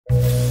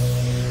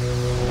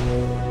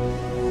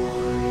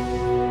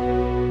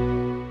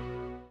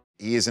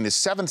He is in his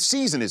 7th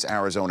season as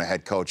Arizona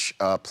head coach.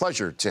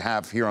 Pleasure to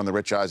have here on the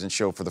Rich Eisen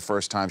Show for the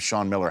first time,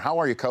 Sean Miller. How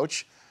are you,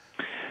 Coach?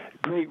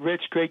 Great,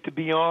 Rich. Great to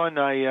be on.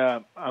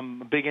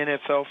 I'm a big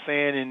NFL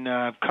fan, and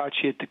I've caught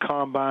you at the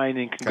Combine,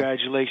 and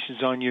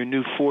congratulations on your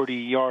new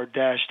 40-yard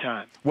dash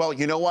time. Well,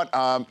 you know what?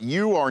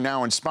 You are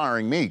now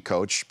inspiring me,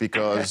 Coach,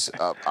 because,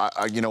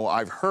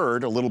 I've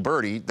heard, a little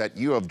birdie, that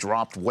you have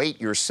dropped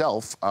weight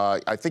yourself.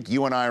 I think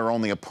you and I are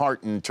only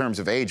apart in terms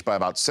of age by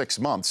about 6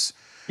 months.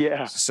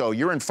 Yeah. So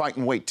you're in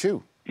fighting weight,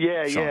 too.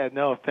 Yeah, Sean. yeah.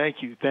 No, thank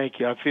you. Thank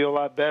you. I feel a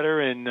lot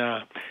better, and,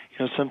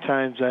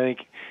 sometimes I think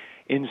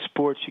in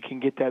sports you can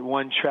get that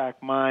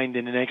one-track mind,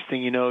 and the next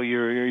thing you know,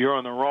 you're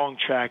on the wrong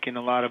track in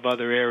a lot of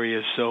other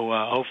areas. So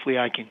hopefully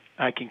I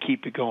can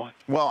keep it going.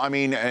 Well, I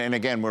mean, and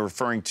again, we're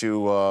referring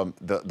to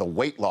the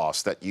weight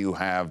loss that you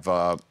have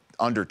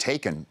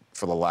undertaken,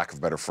 for the lack of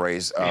a better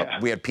phrase.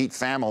 We had Pete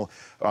Thamel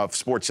of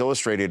Sports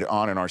Illustrated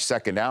on in our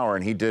second hour,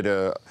 and he did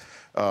a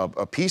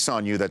piece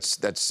on you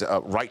that's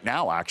right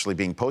now actually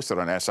being posted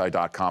on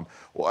SI.com.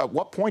 At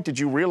what point did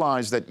you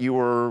realize that you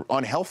were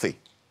unhealthy?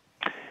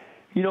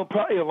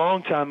 Probably a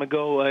long time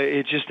ago.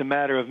 It's just a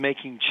matter of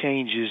making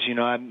changes.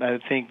 I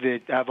think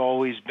that I've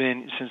always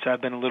been, since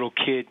I've been a little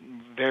kid,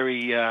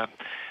 very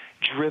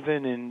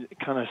driven and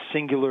kind of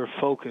singular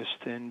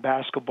focused. And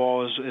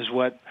basketball is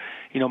what,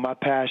 my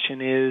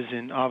passion is.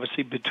 And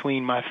obviously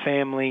between my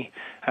family,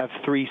 I have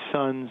 3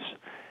 sons,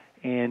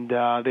 and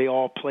they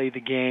all play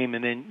the game.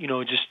 And then,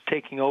 just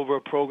taking over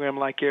a program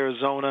like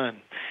Arizona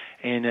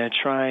and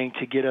trying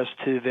to get us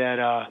to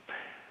that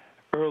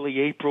early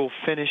April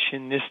finish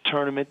in this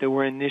tournament that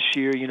we're in this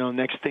year.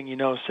 Next thing you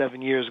know,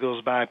 7 years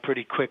goes by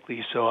pretty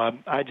quickly. So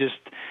I just,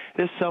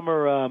 this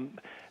summer, I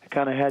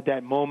kind of had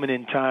that moment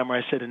in time where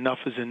I said enough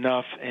is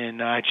enough,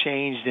 and I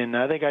changed, and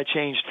I think I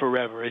changed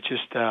forever. It's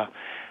just,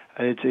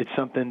 it's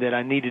something that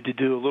I needed to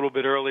do a little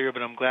bit earlier,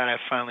 but I'm glad I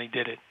finally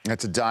did it.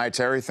 That's a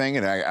dietary thing,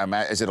 and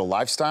is it a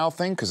lifestyle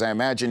thing? Because I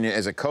imagine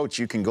as a coach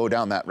you can go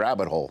down that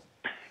rabbit hole.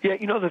 Yeah,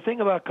 the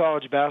thing about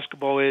college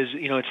basketball is,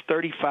 it's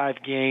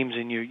 35 games,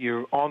 and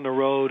you're on the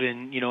road,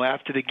 and,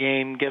 after the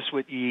game, guess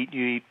what you eat?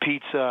 You eat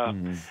pizza,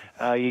 in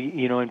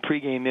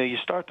pregame meal. You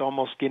start to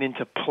almost get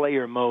into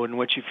player mode, and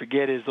what you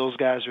forget is those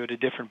guys are at a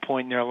different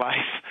point in their life,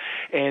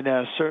 and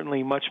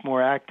certainly much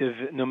more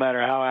active, no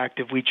matter how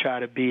active we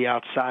try to be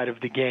outside of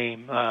the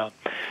game.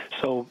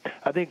 So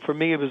I think for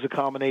me it was a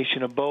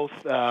combination of both,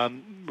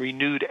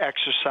 renewed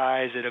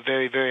exercise at a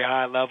very, very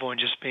high level and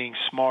just being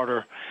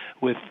smarter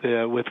with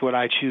what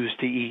I choose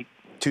to eat.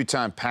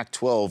 2-time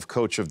Pac-12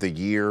 Coach of the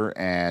Year,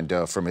 and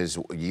from his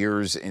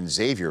years in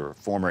Xavier,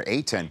 former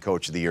A-10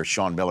 Coach of the Year,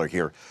 Sean Miller,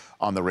 here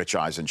on the Rich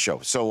Eisen Show.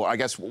 So I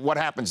guess what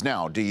happens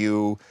now? Do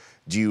you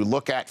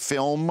look at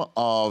film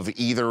of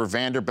either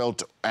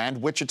Vanderbilt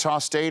and Wichita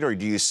State, or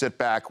do you sit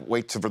back,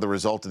 wait for the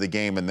result of the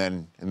game, and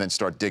then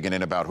start digging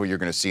in about who you're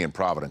going to see in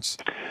Providence?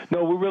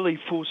 No, we're really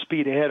full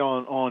speed ahead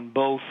on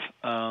both,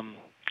 and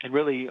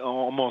really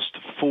almost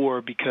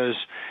 4, because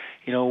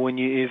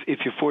if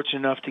you're fortunate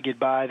enough to get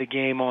by the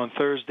game on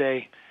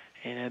Thursday,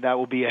 and that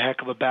will be a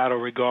heck of a battle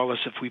regardless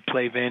if we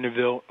play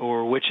Vanderbilt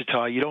or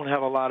Wichita, you don't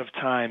have a lot of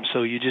time,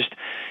 so you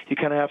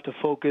kind of have to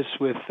focus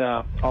with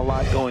a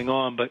lot going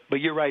on.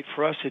 But you're right,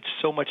 for us it's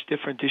so much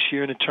different this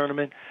year in the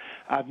tournament.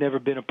 I've never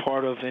been a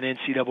part of an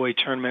NCAA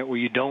tournament where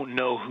you don't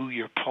know who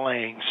you're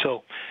playing.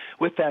 So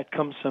with that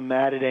comes some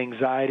added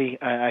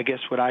anxiety. I guess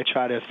what I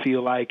try to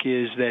feel like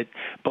is that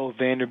both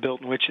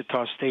Vanderbilt and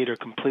Wichita State are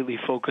completely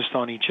focused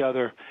on each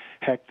other.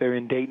 Heck, they're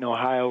in Dayton,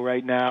 Ohio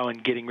right now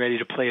and getting ready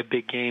to play a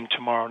big game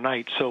tomorrow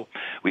night. So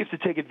we have to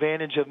take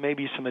advantage of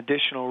maybe some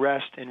additional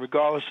rest. And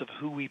regardless of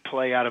who we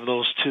play out of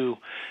those two,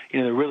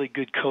 they're really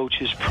good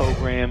coaches,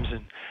 programs,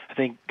 and I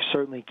think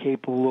certainly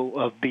capable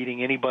of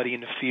beating anybody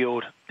in the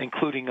field,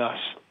 including us.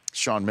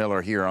 Sean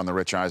Miller here on the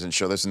Rich Eisen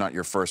Show. This is not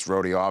your first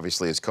rodeo,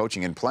 obviously, as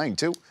coaching and playing,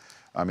 too.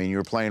 I mean, you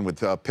were playing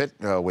with Pitt,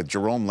 with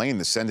Jerome Lane,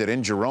 the Send It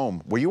In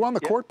Jerome. Were you on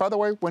the court, by the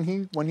way,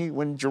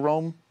 when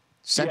Jerome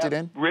sent it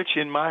in? Rich,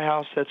 in my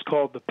house, that's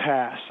called the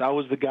pass. I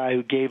was the guy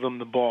who gave him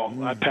the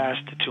ball. I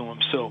passed it to him.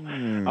 So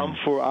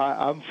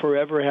I'm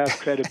forever have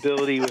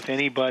credibility with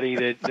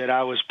anybody that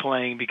I was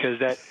playing, because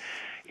that,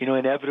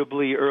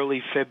 inevitably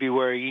early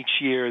February each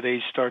year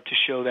they start to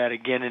show that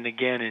again and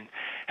again. And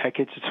heck,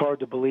 it's hard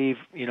to believe.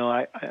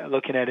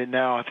 Looking at it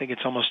now, I think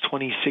it's almost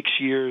 26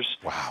 years.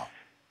 Wow.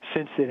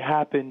 Since it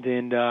happened,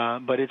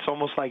 but it's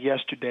almost like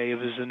yesterday. It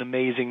was an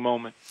amazing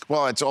moment.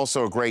 Well, it's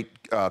also a great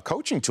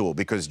coaching tool,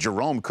 because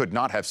Jerome could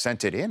not have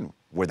sent it in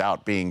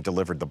without being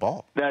delivered the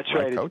ball. That's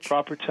right, Coach? It's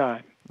proper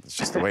time. It's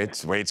just the way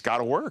it's got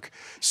to work.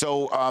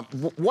 So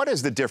what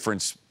is the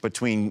difference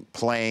between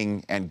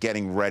playing and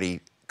getting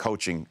ready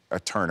coaching a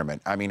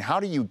tournament? I mean, how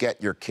do you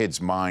get your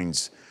kids'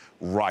 minds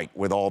right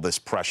with all this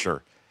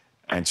pressure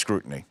and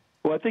scrutiny?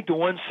 Well, I think the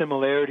one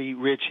similarity,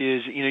 Rich,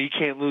 is, you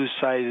can't lose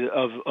sight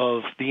of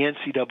the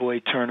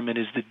NCAA tournament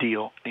is the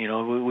deal.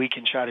 We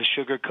can try to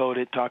sugarcoat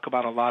it, talk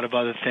about a lot of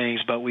other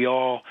things, but we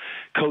all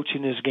coach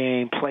in this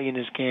game, play in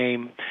this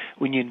game.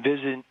 When you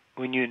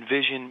when you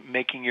envision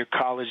making your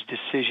college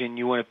decision,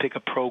 you want to pick a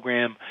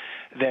program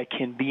that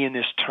can be in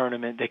this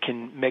tournament, that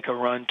can make a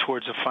run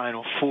towards a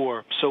Final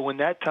Four. So when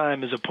that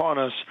time is upon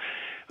us,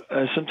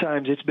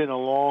 sometimes it's been a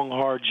long,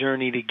 hard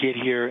journey to get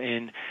here.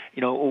 And,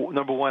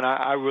 number one,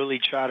 I really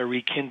try to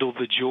rekindle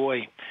the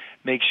joy,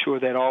 make sure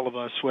that all of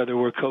us, whether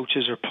we're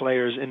coaches or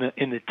players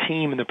in the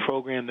team and the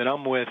program that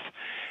I'm with,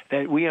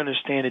 that we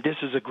understand that this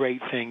is a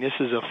great thing. This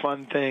is a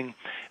fun thing.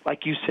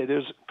 Like you said,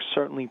 there's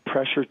certainly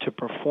pressure to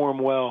perform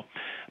well,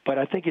 but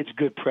I think it's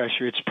good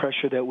pressure. It's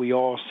pressure that we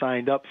all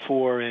signed up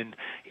for, and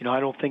I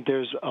don't think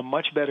there's a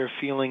much better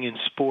feeling in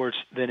sports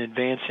than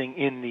advancing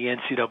in the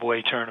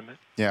NCAA tournament.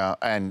 Yeah,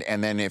 and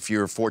then if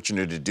you're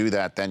fortunate to do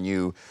that, then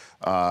you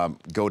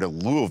go to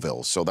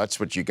Louisville. So that's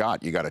what you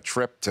got. You got a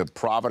trip to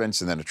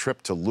Providence and then a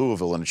trip to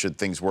Louisville, and should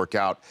things work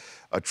out,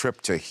 a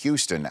trip to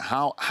Houston.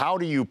 How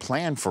do you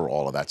plan for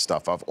all of that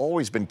stuff? I've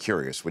always been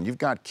curious. When you've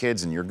got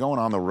kids and you're going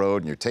on the road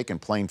and you're taking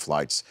plane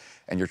flights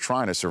and you're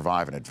trying to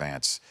survive in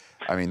advance,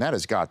 I mean, that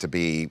has got to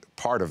be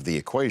part of the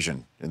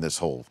equation in this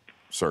whole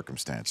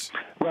circumstance.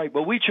 Right.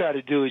 What we try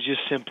to do is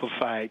just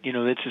simplify it.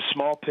 It's a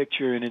small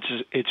picture, and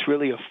it's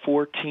really a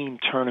 4-team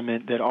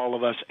tournament that all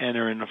of us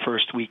enter in the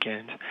first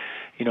weekend.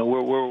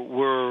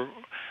 We're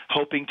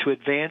hoping to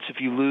advance.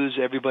 If you lose,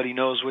 everybody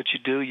knows what you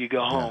do. You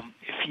go home.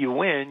 If you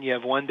win, you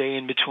have one day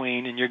in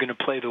between, and you're going to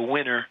play the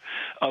winner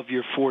of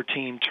your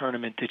 4-team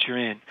tournament that you're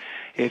in.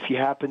 If you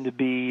happen to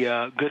be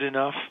good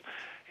enough,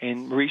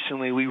 and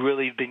recently we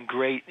really have been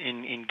great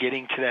in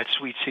getting to that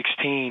Sweet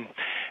 16,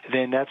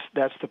 then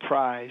that's the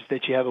prize,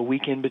 that you have a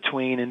week in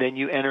between, and then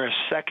you enter a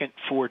second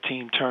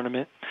 4-team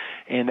tournament,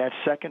 and that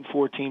second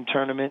 4-team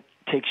tournament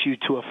takes you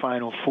to a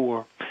Final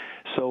Four.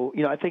 So,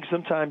 I think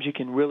sometimes you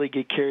can really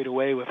get carried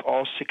away with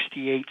all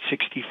 68,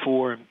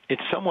 64.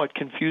 It's somewhat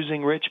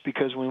confusing, Rich,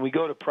 because when we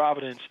go to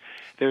Providence,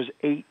 there's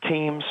 8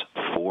 teams,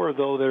 4,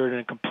 though, that are in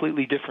a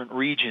completely different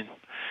region.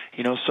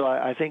 So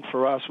I think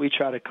for us, we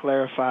try to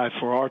clarify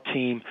for our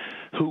team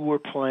who we're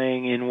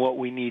playing and what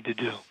we need to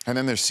do. And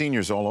then there's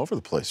seniors all over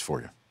the place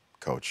for you,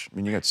 Coach. I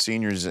mean, you got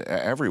seniors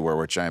everywhere,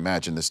 which I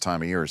imagine this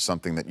time of year is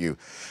something that you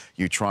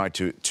try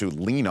to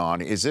lean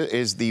on.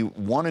 Is the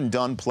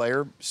one-and-done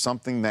player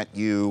something that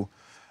you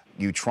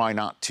try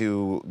not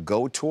to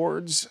go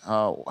towards?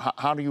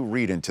 How do you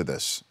read into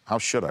this? How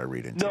should I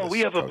read into this? No, we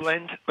have Coach? a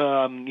blend.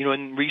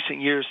 In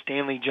recent years,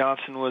 Stanley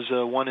Johnson was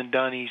a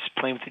one-and-done. He's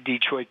playing with the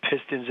Detroit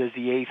Pistons as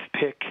the 8th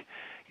pick.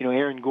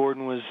 Aaron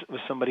Gordon was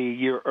somebody a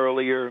year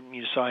earlier.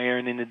 You saw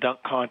Aaron in the dunk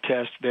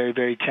contest, very,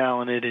 very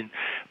talented, and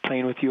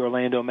playing with the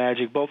Orlando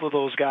Magic. Both of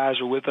those guys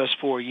were with us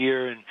for a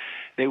year, and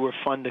they were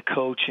fun to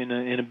coach, and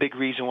a big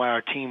reason why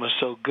our team was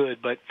so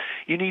good. But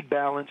you need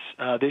balance.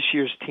 This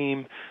year's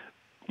team,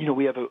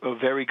 we have a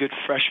very good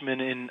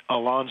freshman in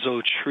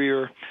Alonzo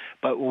Trier,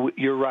 but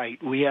you're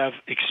right, we have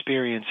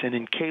experience. And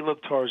in Caleb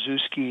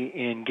Tarczewski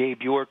and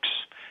Gabe York's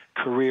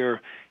career,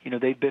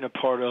 they've been a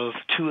part of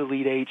 2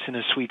 Elite Eights and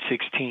a Sweet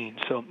 16.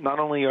 So not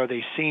only are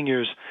they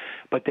seniors,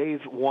 but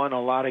they've won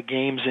a lot of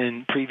games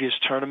in previous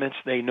tournaments.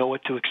 They know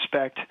what to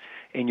expect.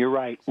 And you're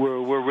right,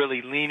 we're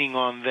really leaning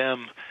on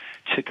them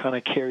to kind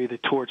of carry the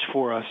torch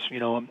for us.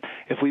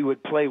 If we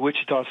would play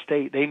Wichita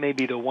State, they may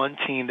be the one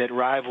team that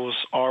rivals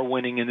our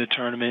winning in the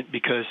tournament,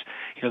 because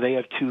they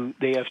have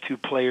two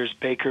players,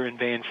 Baker and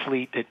Van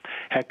Fleet, that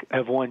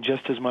have won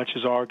just as much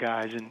as our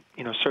guys, and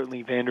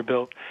certainly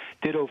Vanderbilt,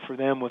 ditto for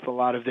them with a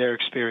lot of their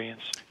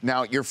experience.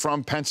 Now, you're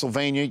from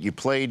Pennsylvania. You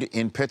played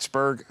in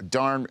Pittsburgh.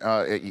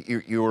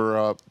 You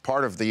were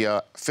part of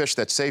the fish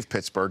that saved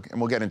Pittsburgh, and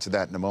we'll get into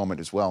that in a moment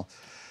as well.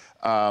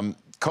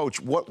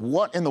 Coach,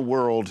 what in the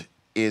world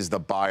is the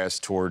bias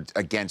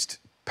against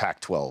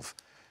Pac-12?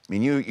 I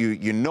mean,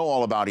 you know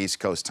all about East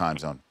Coast time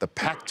zone. The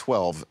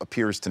Pac-12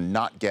 appears to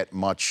not get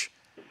much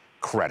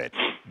credit.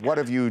 What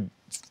have you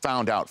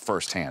found out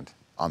firsthand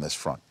on this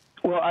front?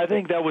 Well, I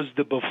think that was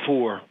the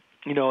before.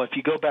 If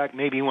you go back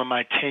maybe when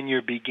my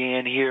tenure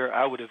began here,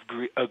 I would have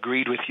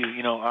agreed with you.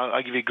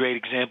 I'll give you a great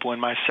example. In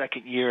my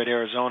second year at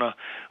Arizona,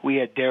 we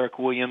had Derek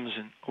Williams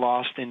and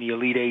lost in the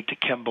Elite Eight to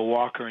Kemba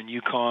Walker in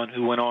UConn,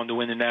 who went on to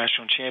win the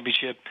national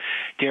championship.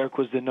 Derek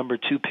was the number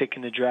 2 pick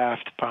in the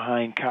draft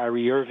behind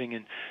Kyrie Irving,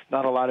 and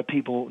not a lot of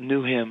people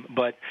knew him.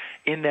 But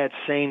in that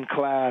same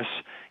class,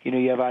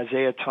 you have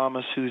Isaiah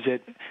Thomas, who's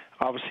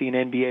obviously an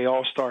NBA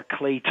All-Star,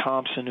 Klay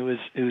Thompson,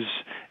 who's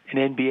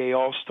an NBA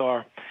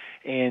All-Star,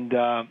 and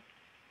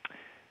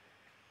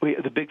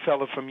the big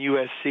fella from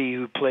USC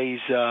who plays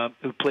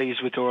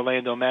with the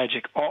Orlando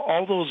Magic.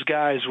 All those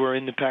guys were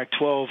in the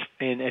Pac-12,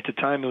 and at the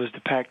time it was the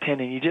Pac-10,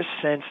 and you just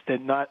sensed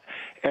that not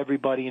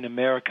everybody in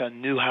America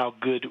knew how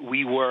good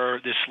we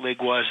were, this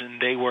league was, and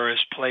they were as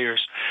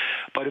players.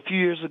 But a few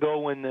years ago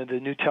when the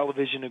new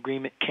television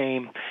agreement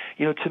came,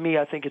 to me,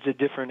 I think it's a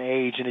different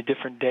age and a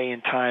different day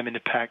and time in the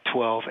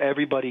Pac-12.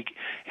 Everybody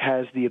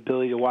has the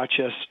ability to watch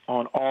us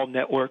on all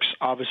networks,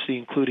 obviously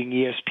including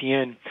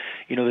ESPN.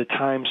 The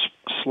time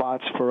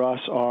slots for us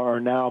are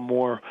now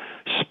more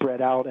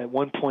spread out. At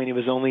one point, it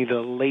was only the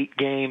late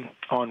game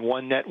on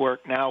one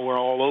network. Now we're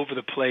all over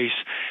the place.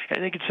 I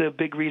think it's a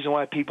big reason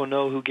why people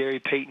know who Gary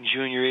Payton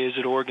Jr. is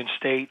at Oregon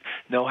State,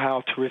 know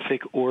how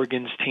terrific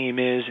Oregon's team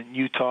is, and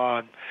Utah,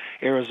 and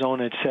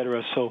Arizona, et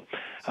cetera. So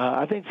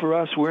I think for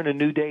us, we're in a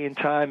new day and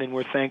time, and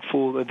we're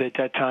thankful that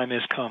that time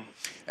has come.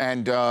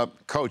 And,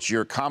 Coach,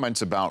 your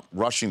comments about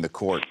rushing the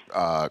court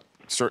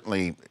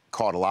certainly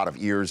caught a lot of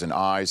ears and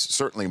eyes,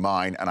 certainly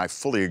mine, and I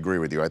fully agree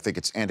with you. I think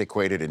it's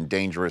antiquated and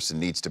dangerous and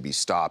needs to be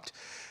stopped.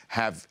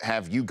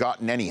 Have you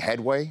gotten any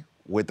headway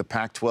with the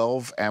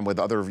Pac-12 and with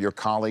other of your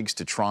colleagues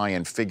to try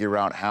and figure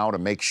out how to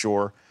make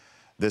sure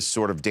this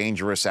sort of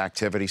dangerous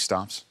activity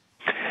stops?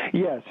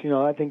 Yes,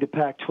 I think the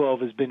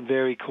Pac-12 has been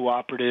very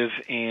cooperative,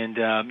 and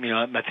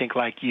I think,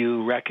 like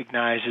you,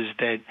 recognizes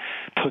that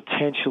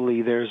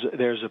potentially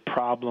there's a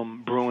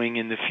problem brewing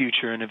in the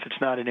future, and if it's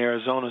not an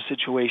Arizona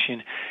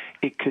situation,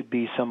 it could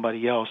be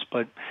somebody else.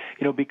 But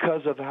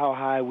because of how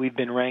high we've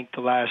been ranked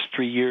the last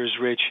 3 years,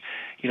 Rich,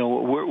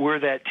 we're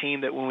that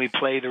team that when we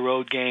play the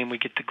road game, we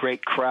get the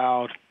great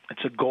crowd.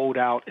 It's a gold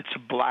out. It's a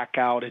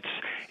blackout.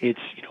 It's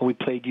we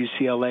played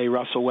UCLA,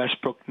 Russell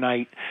Westbrook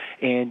night,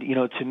 and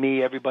to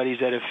me,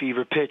 everybody's at a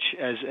fever pitch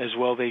as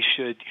well they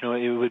should.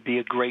 It would be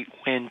a great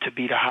win to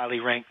beat a highly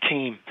ranked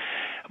team.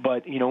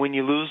 But, when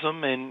you lose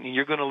them, and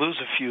you're going to lose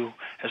a few,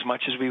 as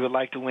much as we would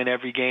like to win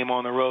every game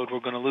on the road, we're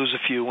going to lose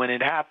a few. When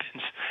it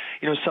happens,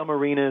 some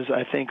arenas,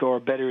 I think, are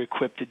better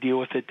equipped to deal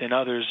with it than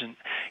others. And,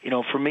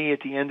 for me, at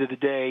the end of the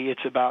day,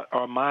 it's about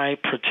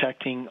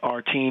protecting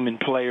our team and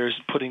players,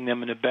 putting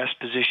them in the best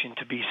position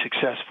to be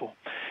successful.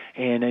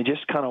 And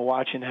just kind of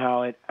watching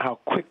how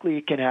quickly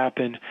it can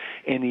happen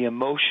in the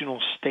emotional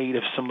state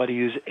of somebody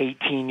who's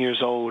 18 years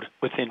old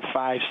within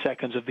 5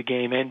 seconds of the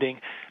game ending,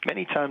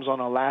 many times on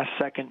a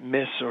last-second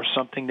miss or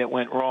something that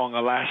went wrong,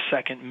 a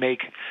last-second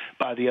make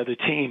by the other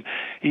team.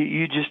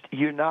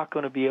 You're not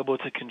going to be able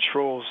to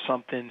control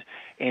something,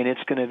 and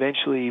it's going to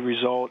eventually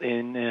result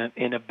in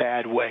a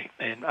bad way.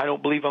 And I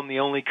don't believe I'm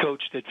the only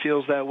coach that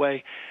feels that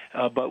way.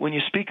 But when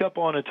you speak up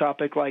on a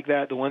topic like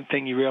that, the one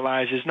thing you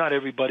realize is not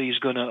everybody's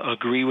going to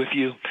agree with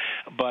you.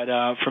 But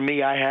for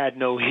me, I had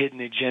no hidden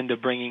agenda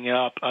bringing it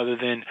up other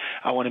than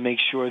I want to make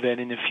sure that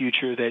in the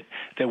future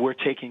that we're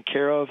taken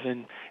care of.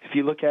 And if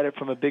you look at it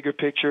from a bigger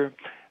picture,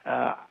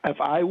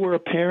 if I were a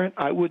parent,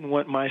 I wouldn't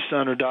want my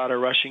son or daughter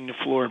rushing the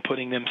floor and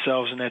putting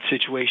themselves in that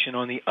situation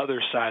on the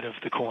other side of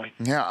the coin.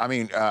 Yeah, I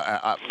mean,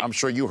 I'm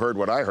sure you heard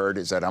what I heard,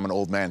 is that I'm an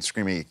old man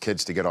screaming at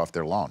kids to get off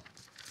their lawn.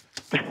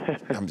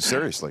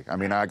 Seriously. I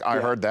mean, I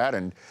heard that,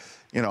 and,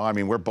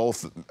 we're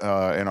both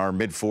in our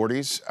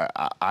mid-40s.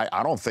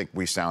 I don't think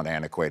we sound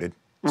antiquated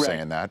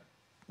saying that,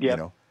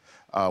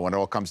 when it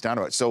all comes down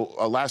to it. So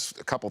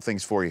last couple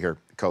things for you here,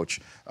 Coach.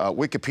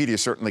 Wikipedia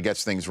certainly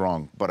gets things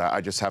wrong, but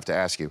I just have to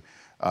ask you,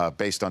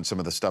 based on some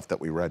of the stuff that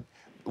we read,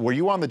 were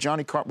you on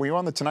the were you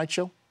on the Tonight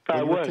Show?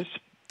 I was.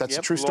 That's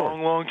a true story.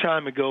 Long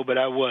time ago, but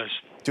I was.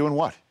 Doing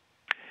what?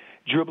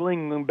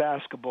 Dribbling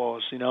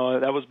basketballs.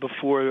 That was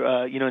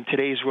before, in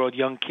today's world,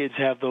 young kids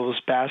have those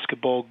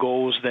basketball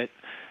goals that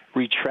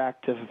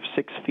retract to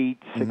 6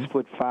 feet,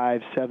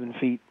 6'5", 7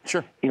 feet.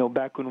 Sure.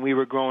 Back when we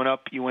were growing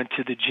up, you went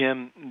to the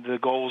gym, the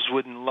goals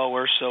wouldn't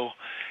lower. So,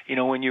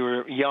 when you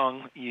were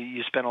young,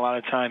 you spent a lot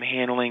of time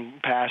handling,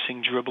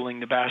 passing,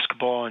 dribbling the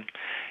basketball. And,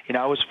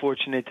 I was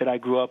fortunate that I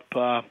grew up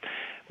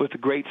with a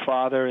great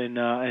father and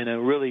a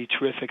really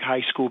terrific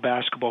high school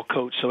basketball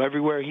coach. So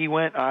everywhere he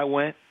went, I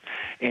went.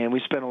 And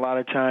we spent a lot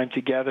of time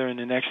together, and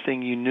the next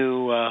thing you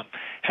knew,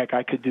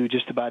 I could do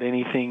just about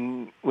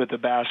anything with a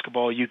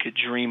basketball you could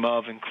dream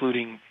of,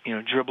 including,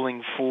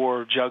 dribbling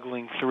 4,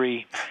 juggling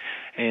 3.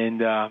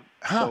 And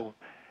so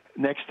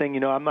next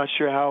thing I'm not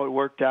sure how it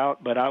worked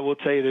out, but I will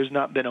tell you there's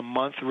not been a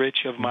month,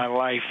 Rich, of my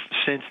life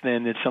since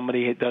then that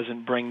somebody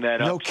doesn't bring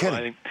that up. No kidding. So I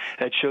think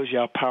that shows you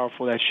how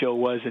powerful that show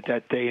was at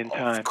that day and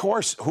time. Of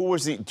course.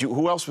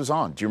 Who else was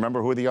on? Do you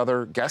remember who the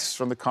other guests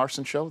from the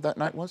Carson show that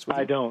night was?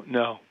 I don't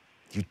know.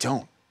 You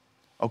don't?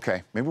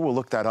 Okay, maybe we'll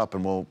look that up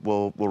and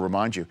we'll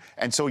remind you.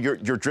 And so your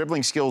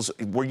dribbling skills,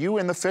 were you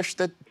in The Fish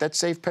that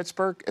saved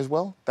Pittsburgh as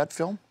well, that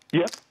film?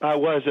 Yep, I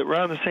was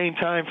around the same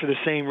time for the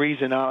same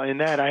reason. In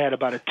that, I had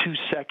about a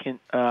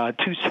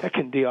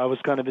 2-second deal. I was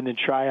kind of in the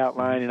tryout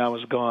line, and I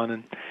was gone.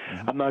 And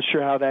I'm not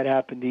sure how that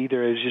happened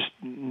either. It was just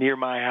near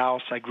my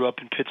house. I grew up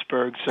in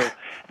Pittsburgh, so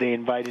they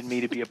invited me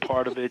to be a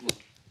part of it. And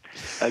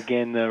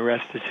again, the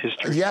rest is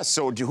history. Yes.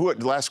 So,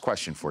 last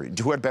question for you: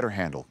 who had better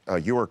handle,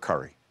 you or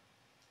Curry?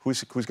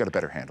 Who's got a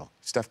better handle,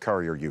 Steph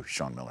Curry or you,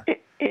 Sean Miller?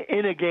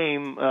 In a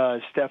game,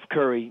 Steph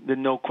Curry, there's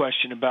no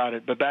question about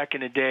it. But back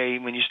in the day,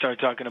 when you start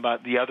talking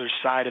about the other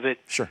side of it,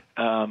 sure.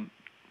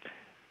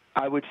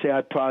 I would say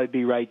I'd probably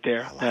be right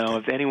there. Now,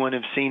 if anyone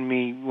have seen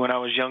me when I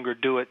was younger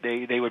do it,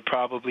 they would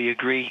probably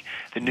agree.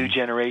 The new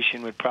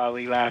generation would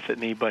probably laugh at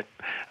me, but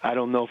I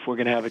don't know if we're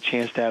going to have a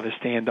chance to have a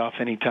standoff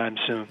anytime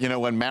soon.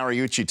 When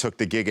Mariucci took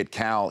the gig at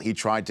Cal, he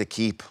tried to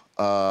keep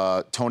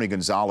Tony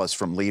Gonzalez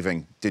from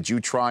leaving. Did you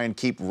try and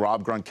keep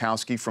Rob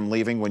Gronkowski from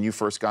leaving when you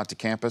first got to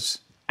campus?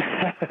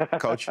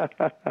 Coach,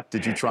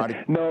 did you try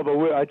to? No,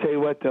 but I tell you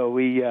what, though,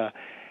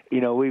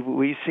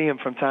 we see him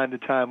from time to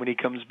time when he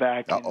comes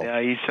back,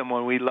 and he's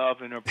someone we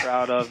love and are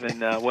proud of,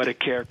 and what a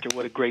character,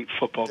 what a great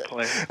football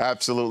player.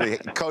 Absolutely.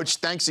 Coach,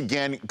 thanks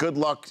again. Good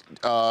luck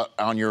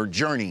on your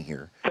journey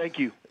here. Thank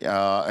you.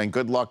 And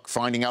good luck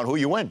finding out who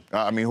you win.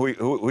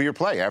 Who you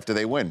play after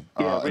they win.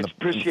 Yeah, Rich,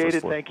 appreciate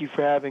it. Thank you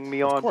for having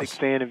me on. Big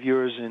fan of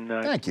yours, and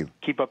thank you.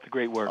 Keep up the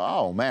great work.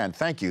 Oh, man,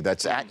 thank you.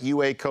 That's at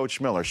UA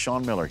Coach Miller,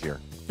 Sean Miller here.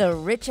 The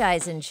Rich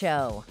Eisen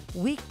Show,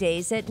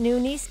 weekdays at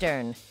noon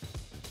Eastern.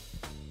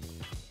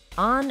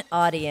 On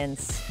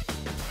Audience.